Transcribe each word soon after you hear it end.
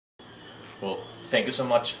Well, thank you so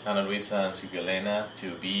much, Ana Luisa and Sylvia Elena,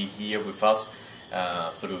 to be here with us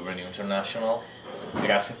through Renew International.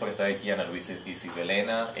 Gracias por estar aquí, Ana Luisa y Sylvia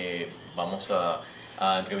Elena. Vamos a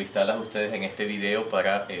entrevistarlas a ustedes en este video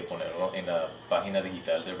para ponerlo en la página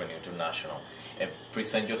digital de Renew International.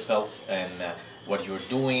 Present yourself and what you're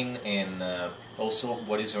doing, and also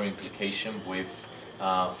what is your implication with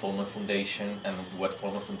Vollmer Foundation and what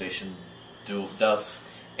Vollmer Foundation does,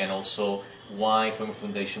 and also why Vollmer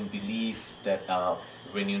Foundation believes that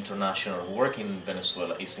Renew International work in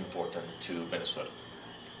Venezuela is important to Venezuela.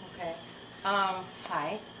 Okay.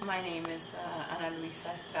 Hi, my name is Ana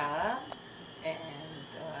Luisa Estrada, and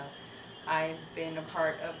I've been a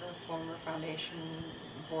part of the Vollmer Foundation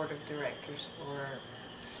Board of Directors for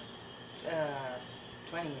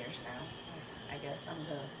 20 years now. I guess I'm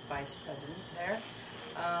the vice president there.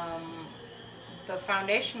 The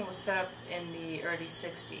foundation was set up in the early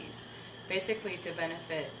 60s, basically to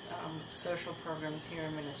benefit social programs here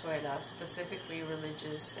in Venezuela, specifically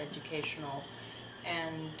religious, educational,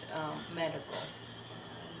 and medical.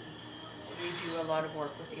 We do a lot of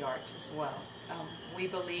work with the arts as well. We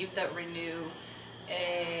believe that Renew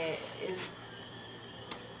is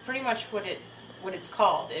pretty much what it's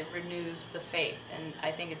called. It renews the faith, and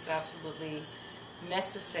I think it's absolutely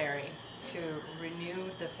necessary to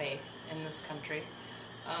renew the faith in this country,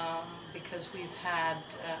 because we've had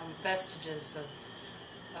vestiges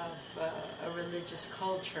of a religious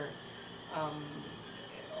culture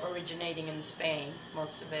originating in Spain,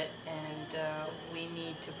 most of it, and we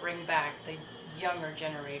need to bring back the younger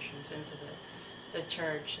generations into the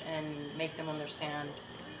church and make them understand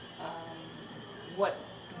what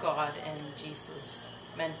God and Jesus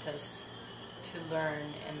meant us to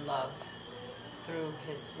learn and love through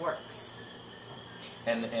His works.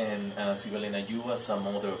 And Sylvia Elena, you as a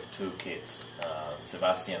mother of two kids,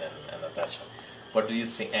 Sebastian and Natasha, what do you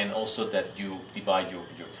think, and also that you divide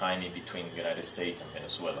your time in between the United States and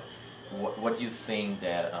Venezuela, what do you think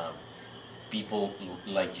that people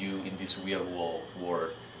like you in this real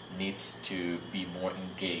world needs to be more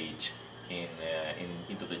engaged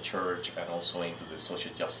into the church and also into the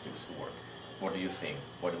social justice work? What do you think?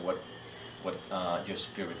 What your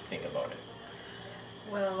spirit think about it?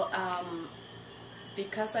 Well,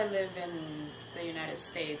 because I live in the United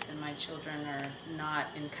States and my children are not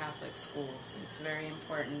in Catholic schools, it's very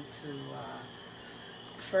important to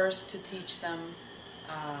first to teach them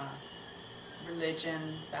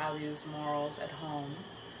religion, values, morals at home,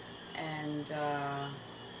 and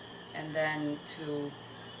then to,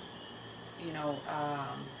 you know,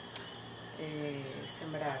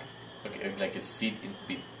 sembrar. Okay, like a seed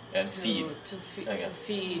and feed. To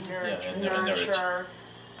feed, nurture, nurture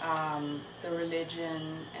the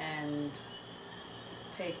religion, and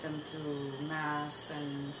take them to Mass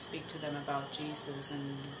and speak to them about Jesus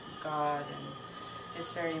and God, and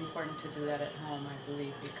it's very important to do that at home, I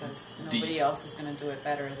believe, because nobody else is going to do it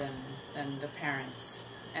better than the parents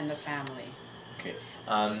and the family. Okay.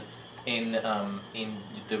 In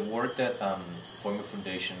the work that Vollmer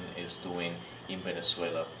Foundation is doing in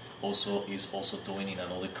Venezuela, is also doing in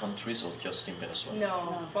other countries or just in Venezuela?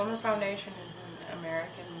 No, Vollmer Foundation is an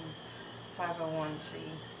American 501c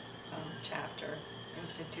chapter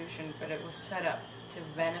institution, but it was set up to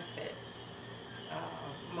benefit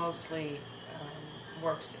mostly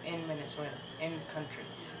works in Venezuela, in the country.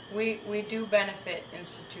 We do benefit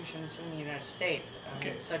institutions in the United States,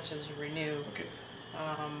 okay, such as Renew, okay,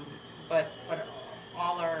 but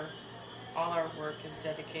all our work is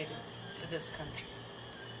dedicated to this country.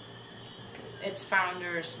 Okay. Its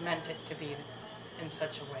founders meant it to be in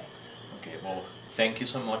such a way. Okay, well, thank you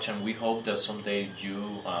so much, and we hope that someday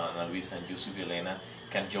you, Ana Luisa, and you, Sylvia Elena,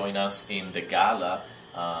 can join us in the gala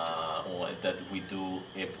that we do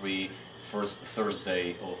every first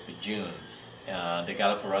Thursday of June. The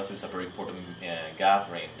gala for us is a very important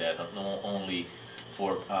gathering that not only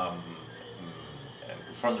for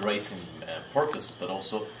fundraising purposes, but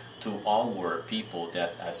also to our people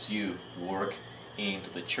that, as you, work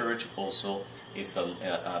into the church. Also is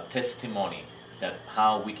a testimony that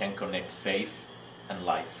how we can connect faith and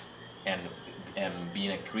life, and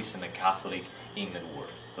being a Christian and Catholic in the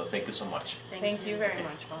world. So thank you so much. Thank you very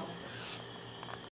much, Mom.